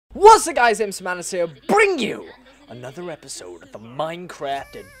What's up guys, MCManus here, bring you another episode of the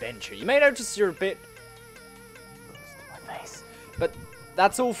Minecraft adventure. You may notice you're a bit close to my face, but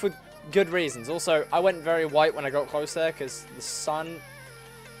that's all for good reasons. Also, I went very white when I got close there because the sun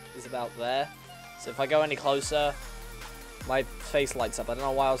is about there. So if I go any closer, my face lights up. I don't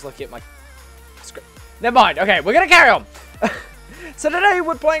know why I was looking at my script. Never mind. Okay, we're going to carry on. So today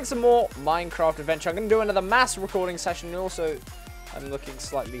we're playing some more Minecraft adventure. I'm going to do another mass recording session. And also, I'm looking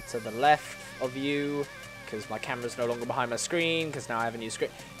slightly to the left of you because my camera's no longer behind my screen because now I have a new screen.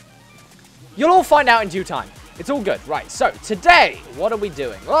 You'll all find out in due time. It's all good. Right, so today, what are we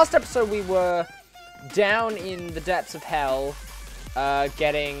doing? Last episode we were down in the depths of hell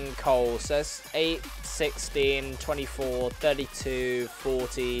getting coal. So that's 8, 16, 24, 32,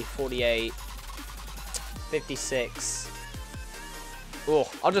 40, 48, 56.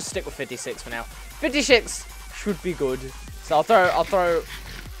 Oh, I'll just stick with 56 for now. 56 should be good. So I'll throw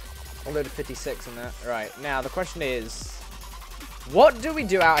a load of 56 in there. Right, now the question is, what do we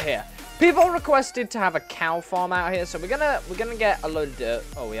do out here? People requested to have a cow farm out here, so we're gonna get a load of dirt.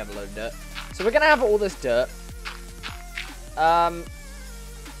 Oh, we have a load of dirt. So we're gonna have all this dirt. Do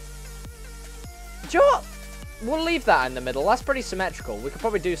you know what? We'll leave that in the middle. That's pretty symmetrical. We could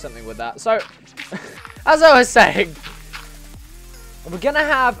probably do something with that. So, as I was saying, we're gonna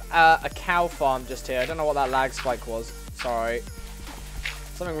have a cow farm just here. I don't know what that lag spike was. Sorry.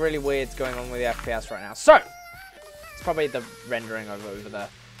 Something really weird's going on with the FPS right now. So, it's probably the rendering over there.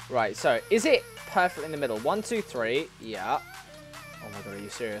 Right, so, is it perfect in the middle? 1, 2, 3. Yeah. Oh my god, are you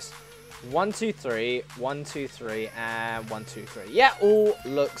serious? 1, 2, 3. 1, 2, 3. And 1, 2, 3. Yeah, all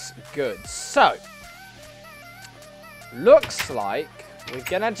looks good. So, looks like we're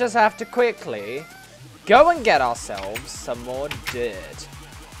gonna just have to quickly go and get ourselves some more dirt.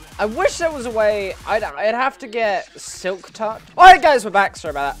 I wish there was a way. I'd have to get silk touch. Alright guys, we're back. Sorry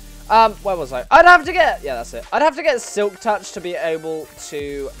about that. Where was I? I'd have to get, yeah, that's it. I'd have to get silk touch to be able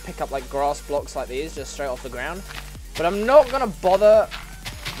to pick up like grass blocks like these just straight off the ground. But I'm not gonna bother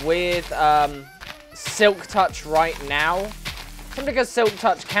with silk touch right now. Simply because silk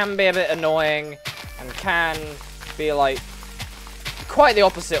touch can be a bit annoying and can be like quite the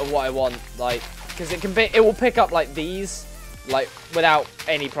opposite of what I want. Like, because it will pick up like these, like without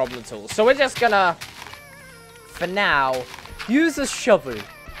any problem at all. So we're just gonna, for now, use a shovel.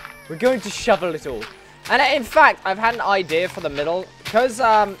 We're going to shovel it all. And in fact, I've had an idea for the middle, because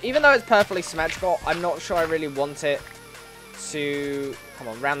even though it's perfectly symmetrical, I'm not sure I really want it to, come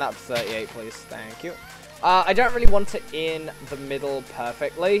on, round that up to 38 please, thank you. I don't really want it in the middle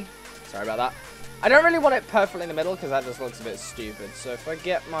perfectly. Sorry about that. I don't really want it perfectly in the middle because that just looks a bit stupid. So if I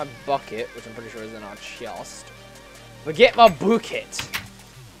get my bucket, which I'm pretty sure is in our chest. If I get my bucket,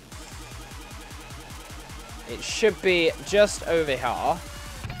 it should be just over here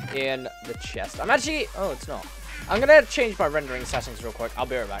in the chest. I'm actually, oh, it's not. I'm going to change my rendering settings real quick. I'll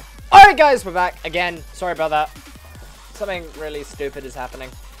be right back. Alright guys, we're back again. Sorry about that. Something really stupid is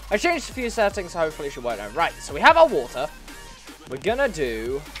happening. I changed a few settings, so hopefully it should work now. Right, so we have our water. We're going to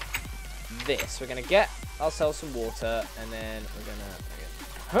do this. We're gonna get ourselves some water, and then we're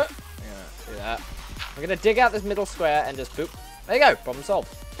gonna do that. We're gonna dig out this middle square and just boop. There you go, problem solved.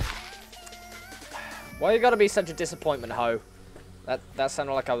 Why you gotta be such a disappointment, hoe? That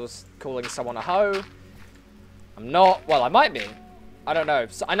sounded like I was calling someone a hoe. I'm not. Well, I might be. I don't know.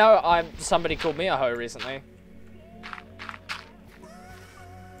 So, I know somebody called me a hoe recently.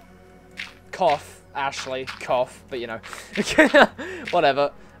 Cough, Ashley, cough, but you know,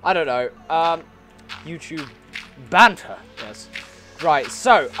 whatever. I don't know. YouTube banter. Yes. Right,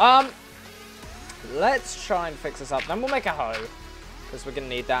 so, let's try and fix this up. Then we'll make a hoe, because we're going to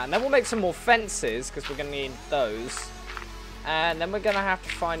need that. And then we'll make some more fences, because we're going to need those. And then we're going to have to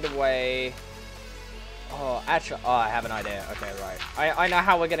find a way. Oh, actually, oh, I have an idea. Okay, right. I know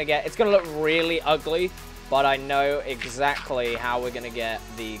how we're going to get. It's going to look really ugly, but I know exactly how we're going to get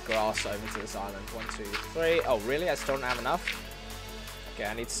the grass over to this island. 1, 2, 3. Oh, really? I still don't have enough? Okay,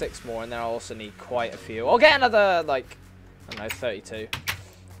 I need 6 more, and then I also need quite a few. I'll get another, like, I don't know, 32.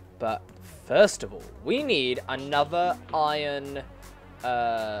 But first of all, we need another iron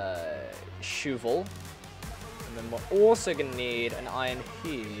shovel. And then we're also going to need an iron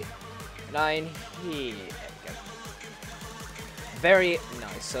here. An iron here. There we go. Very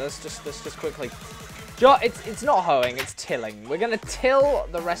nice. So let's just quickly... It's not hoeing, it's tilling. We're going to till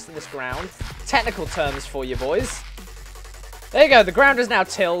the rest of this ground. Technical terms for you boys. There you go, the ground is now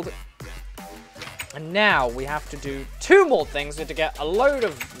tilled. And now we have to do 2 more things. We have to get a load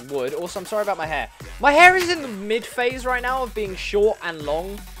of wood. Also, I'm sorry about my hair. My hair is in the mid phase right now of being short and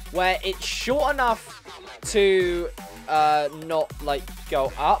long, where it's short enough to not, like,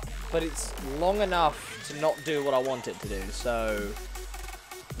 go up, but it's long enough to not do what I want it to do, so...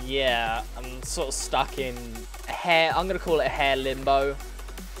 Yeah, I'm sort of stuck in hair. I'm going to call it hair limbo,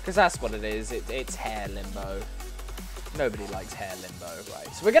 because that's what it is. It's hair limbo. Nobody likes hair limbo, right?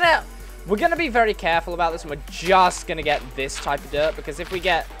 So we're gonna be very careful about this, and we're just gonna get this type of dirt, because if we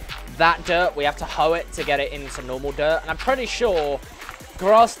get that dirt, we have to hoe it to get it into normal dirt, and I'm pretty sure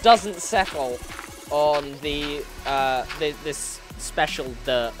grass doesn't settle on the this special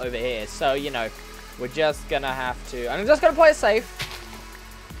dirt over here. So, you know, we're just gonna have to... I'm just gonna play it safe.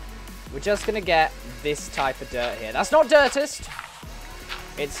 We're just gonna get this type of dirt here. That's not dirtest.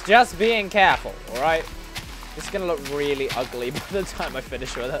 It's just being careful, alright? It's gonna look really ugly by the time I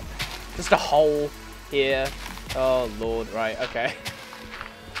finish with it. Just a hole here. Oh, Lord. Right, okay.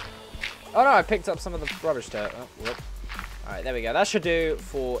 Oh, no, I picked up some of the rubbish dirt. Oh, whoop. Alright, there we go. That should do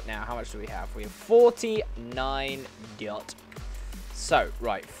for now. How much do we have? We have 49 dirt. So,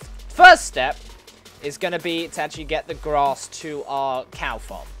 right. First step is going to be to actually get the grass to our cow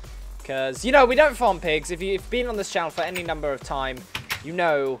farm. Because, you know, we don't farm pigs. If you've been on this channel for any number of time, you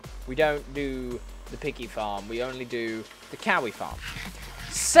know we don't do the piggy farm. We only do the cowy farm.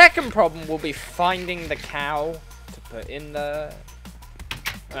 Second problem will be finding the cow to put in the...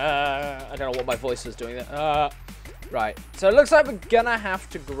 I don't know what my voice was doing there. Right. So it looks like we're gonna have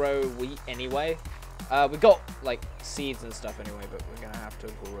to grow wheat anyway. We got, like, seeds and stuff anyway, but we're gonna have to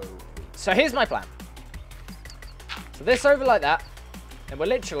grow wheat. So here's my plan. So this over like that. And we're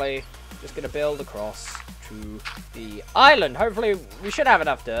literally just gonna build across to the island. Hopefully, we should have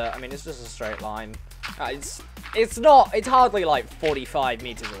enough dirt. I mean, it's just a straight line. It's hardly like 45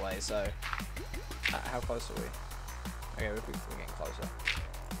 meters away, so... how close are we? Okay, we're getting closer.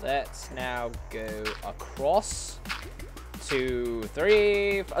 Let's now go across. 2,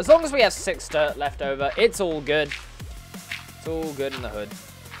 3... As long as we have 6 dirt left over, it's all good. It's all good in the hood.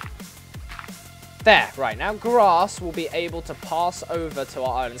 There, right, now grass will be able to pass over to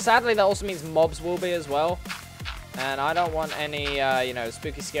our island. Sadly, that also means mobs will be as well. And I don't want any, you know,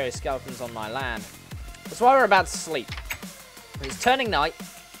 spooky, scary skeletons on my land. That's why we're about to sleep. It's turning night.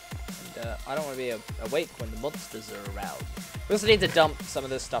 And I don't want to be awake when the monsters are around. We also need to dump some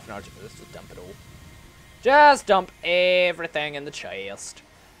of this stuff. No, let's just dump it all. Just dump everything in the chest.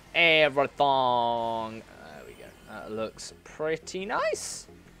 Everything. There we go. That looks pretty nice.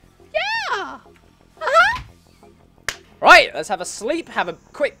 Yeah! Right, let's have a sleep, have a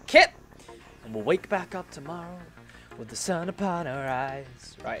quick kit, and we'll wake back up tomorrow with the sun upon our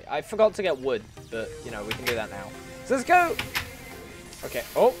eyes. Right, I forgot to get wood, but, you know, we can do that now. So let's go. Okay,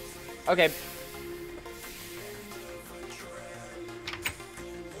 oh, okay.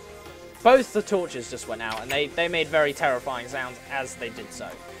 Both the torches just went out, and they made very terrifying sounds as they did so.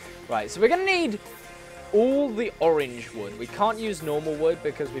 Right, so we're going to need all the orange wood. We can't use normal wood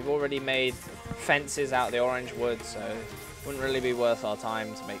because we've already made fences out of the orange wood, so it wouldn't really be worth our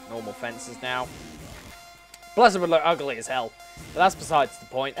time to make normal fences now. Plus it would look ugly as hell. But that's besides the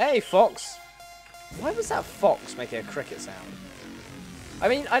point. Hey, fox! Why was that fox making a cricket sound? I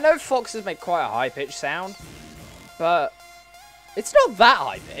mean, I know foxes make quite a high-pitched sound, but it's not that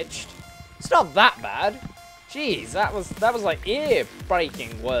high-pitched. It's not that bad. Jeez, that was like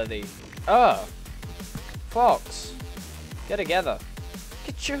ear-breaking worthy. Oh. Fox, get together.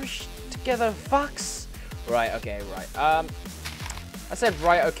 Get your together, fox. Right, okay, right. I said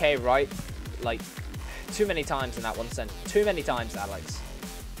right, okay, right, like, too many times in that one sentence. Too many times, Alex.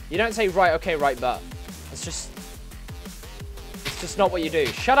 You don't say right, okay, right, but. It's just not what you do.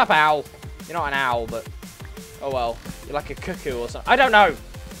 Shut up, owl. You're not an owl, but, oh well. You're like a cuckoo or something. I don't know.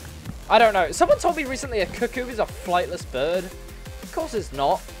 I don't know. Someone told me recently a cuckoo is a flightless bird. Of course it's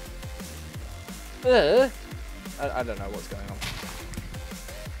not. I don't know what's going on.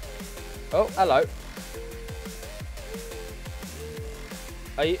 Oh, hello.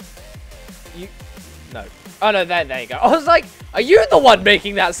 Are you... No. Oh, no, there you go. I was like, are you the one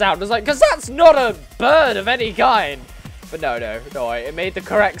making that sound? I was like, because that's not a bird of any kind. But no, it made the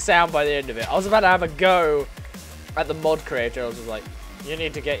correct sound by the end of it. I was about to have a go at the mod creator. I was just like, you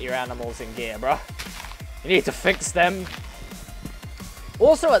need to get your animals in gear, bro. You need to fix them.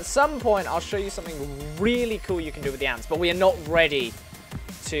 Also, at some point, I'll show you something really cool you can do with the ants, but we are not ready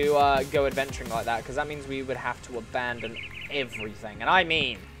to go adventuring like that, because that means we would have to abandon everything, and I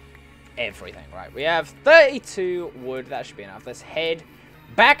mean everything. Right, we have 32 wood. That should be enough. Let's head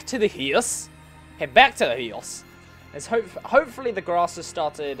back to the horse. Head back to the horse. Let's hopefully the grass has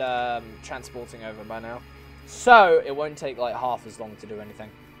started transporting over by now, so it won't take like half as long to do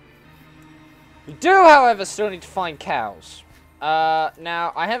anything. We do, however, still need to find cows.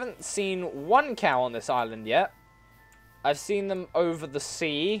 Now, I haven't seen one cow on this island yet. I've seen them over the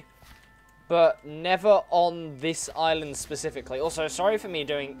sea, but never on this island specifically. Also, sorry for me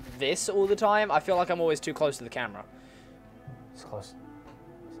doing this all the time. I feel like I'm always too close to the camera. It's close.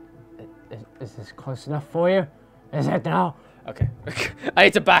 Is this close enough for you? Is it now? Okay. I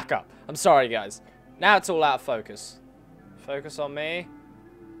need to back up. I'm sorry, guys. Now it's all out of focus. Focus on me.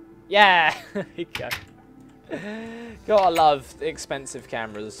 Yeah! There you go. Gotta love the expensive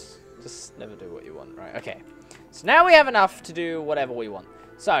cameras. Just never do what you want, right? Okay. So now we have enough to do whatever we want.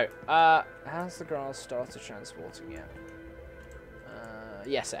 So, has the grass started transporting yet?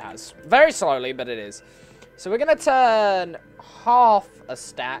 Yes, it has. Very slowly, but it is. So we're gonna turn half a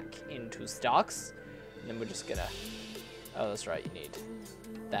stack into stacks. And then we're just gonna... Oh, that's right, you need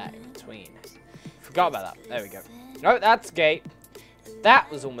that in between. Forgot about that. There we go. No, that's gate. That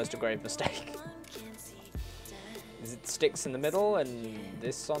was almost a grave mistake. Is it sticks in the middle and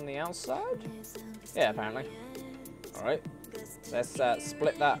this on the outside? Yeah, apparently. Alright. Let's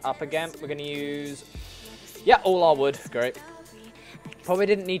split that up again. We're going to use... Yeah, all our wood. Great. Probably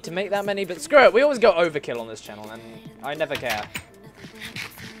didn't need to make that many, but screw it. We always go overkill on this channel, and I never care.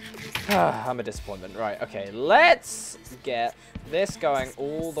 I'm a disappointment. Right, okay. Let's get this going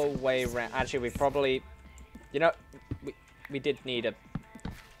all the way around. Actually, we probably... You know, we did need a...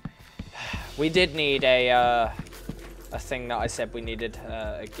 We did need a thing that I said we needed,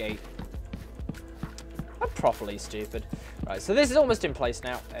 a gate. I'm properly stupid. Right, so this is almost in place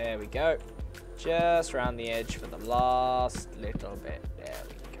now. There we go. Just around the edge for the last little bit. There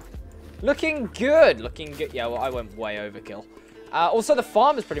we go. Looking good. Looking good. Yeah, well, I went way overkill. Also, the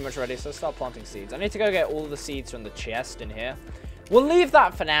farm is pretty much ready, so start planting seeds. I need to go get all the seeds from the chest in here. We'll leave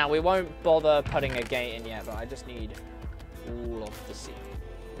that for now. We won't bother putting a gate in yet, but I just need all of the seeds.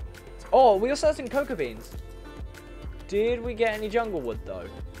 Oh, we also have some cocoa beans. Did we get any jungle wood, though?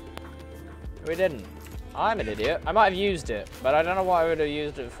 We didn't. I'm an idiot. I might have used it, but I don't know what I would have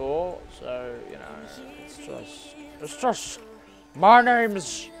used it for. So, you know, it's just, my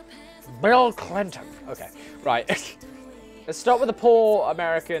name's Bill Clinton. Okay, right. Let's start with the poor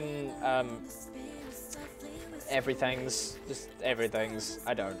American, everything's, just everything's.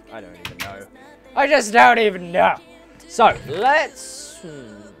 I don't even know. I just don't even know. So, let's,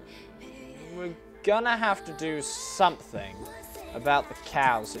 we're gonna have to do something about the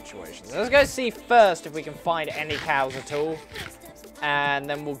cow situation. So let's go see first if we can find any cows at all. And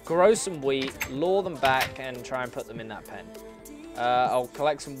then we'll grow some wheat, lure them back, and try and put them in that pen. I'll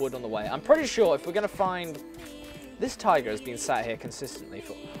collect some wood on the way. I'm pretty sure if we're going to find... This tiger has been sat here consistently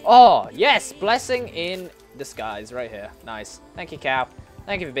for... Oh, yes! Blessing in disguise right here. Nice. Thank you, cow.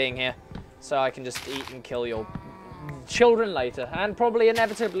 Thank you for being here. So I can just eat and kill your children later. And probably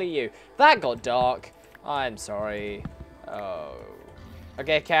inevitably you. That got dark. I'm sorry. Oh.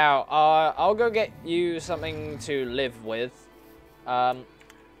 Okay, cow. I'll go get you something to live with.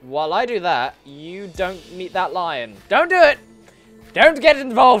 While I do that, you don't meet that lion. Don't do it! Don't get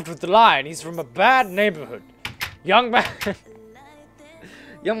involved with the lion. He's from a bad neighborhood. Young man.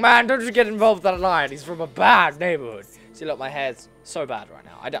 Young man, don't you get involved with that lion. He's from a bad neighborhood. See, look, my hair's so bad right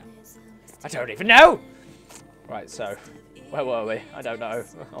now. I don't even know. Right, so, where were we? I don't know.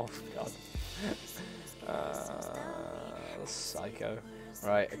 Oh, God. Psycho.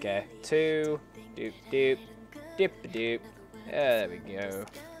 Right, okay. 2, doop, doop, dip, doop. Yeah, there we go.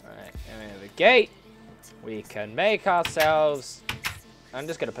 Right, and we have a gate. We can make ourselves... I'm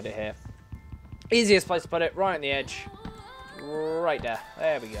just going to put it here. Easiest place to put it, right on the edge. Right there.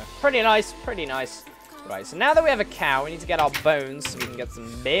 There we go. Pretty nice, pretty nice. Right, so now that we have a cow, we need to get our bones so we can get some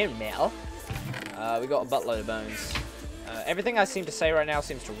bone meal. We got a buttload of bones. Everything I seem to say right now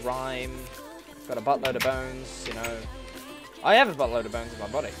seems to rhyme. Got a buttload of bones, you know. I have a buttload of bones in my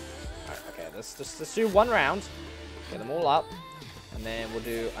body. Right, okay, let's do one round. Get them all up. And then we'll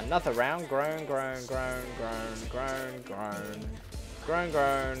do another round. Grown, grown, grown, grown, grown, grown. Grown,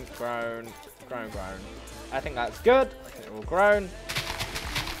 grown, grown, grown, grown. I think that's good. They're all grown.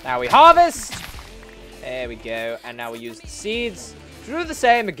 Now we harvest. There we go. And now we use the seeds to do the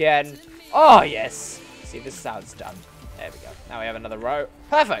same again. Oh, yes. See, this is how it's done. There we go. Now we have another row.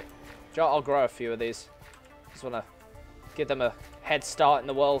 Perfect. I'll grow a few of these. Just want to give them a head start in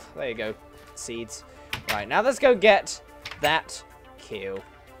the world. There you go. Seeds. Right, now let's go get that kill.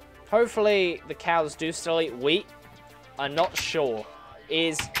 Hopefully the cows do still eat wheat. I'm not sure.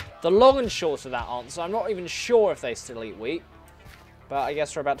 Is the long and short of that answer. I'm not even sure if they still eat wheat. But I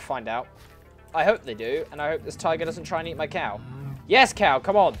guess we're about to find out. I hope they do. And I hope this tiger doesn't try and eat my cow. Yes, cow.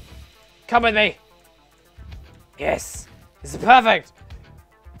 Come on. Come with me. Yes. This is perfect.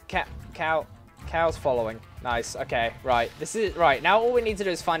 Cow. Cow's following. Nice. Okay, right. This is right. Now all we need to do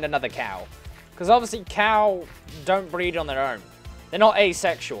is find another cow. Because obviously cow don't breed on their own. They're not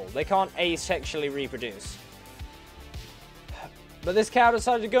asexual. They can't asexually reproduce. But this cow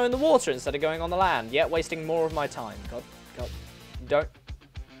decided to go in the water instead of going on the land, yet wasting more of my time. God. Don't.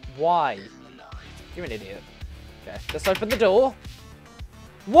 Why? You're an idiot. Okay, let's open the door.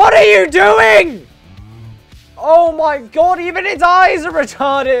 What are you doing? Oh my god, even its eyes are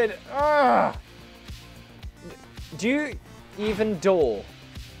retarded. Ugh. Do you even door?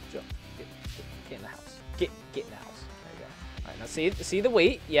 Get in the house. Get in the house. There you go. Alright, now see the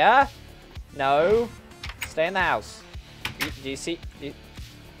wheat? Yeah? No. Stay in the house. Do you see?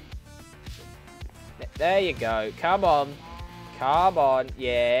 There you go. Come on. Come on.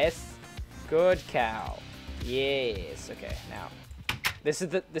 Yes. Good cow. Yes. Okay, now. This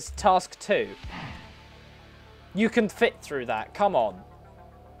is task 2. You can fit through that. Come on.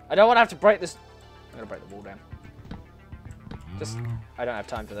 I don't want to have to break this. I'm going to break the wall down. I don't have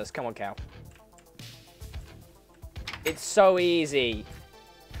time for this. Come on, cow. It's so easy.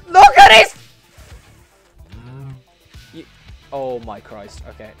 Look at it! Oh my Christ.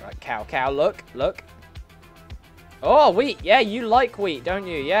 Okay, right. Cow, look. Oh, wheat. Yeah, you like wheat, don't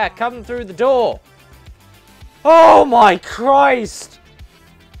you? Yeah, come through the door. Oh my Christ.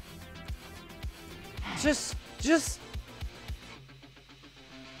 Just.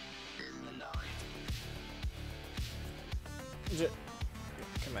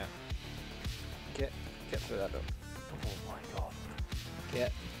 Come here. Get through that door. Oh my god.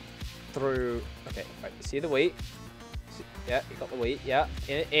 Get through. Okay, right. See the wheat? Yeah, you got the wheat. Yeah,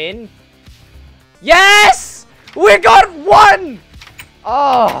 in. Yes! We got 1!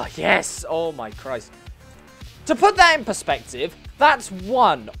 Oh, yes. Oh my Christ. To put that in perspective, that's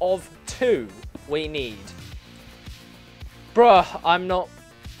 1 of 2 we need. Bruh, I'm not.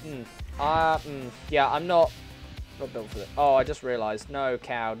 Yeah, I'm not built for this. Oh, I just realized. No,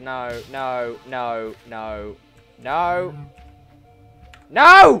 cow. No.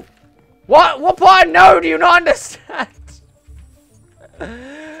 What part of no do you not understand?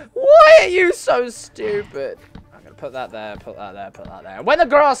 Why are you so stupid? I'm gonna put that there, put that there. When the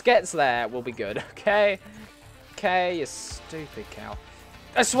grass gets there, we'll be good, okay? Okay, you stupid cow.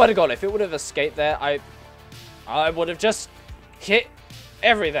 I swear to God, if it would have escaped there, I would have just hit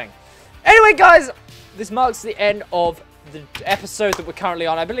everything. Anyway, guys, this marks the end of the episode that we're currently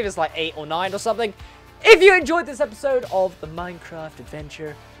on. I believe it's like 8 or 9 or something. If you enjoyed this episode of the Minecraft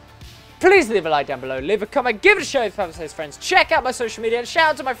adventure, please leave a like down below, leave a comment, give it a share if you haven't with friends. Check out my social media, and shout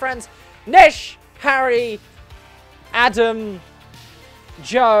out to my friends Nish, Harry, Adam,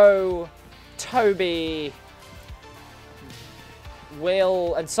 Joe, Toby,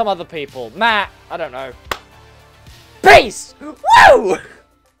 Will, and some other people. Matt, I don't know. Peace! Woo!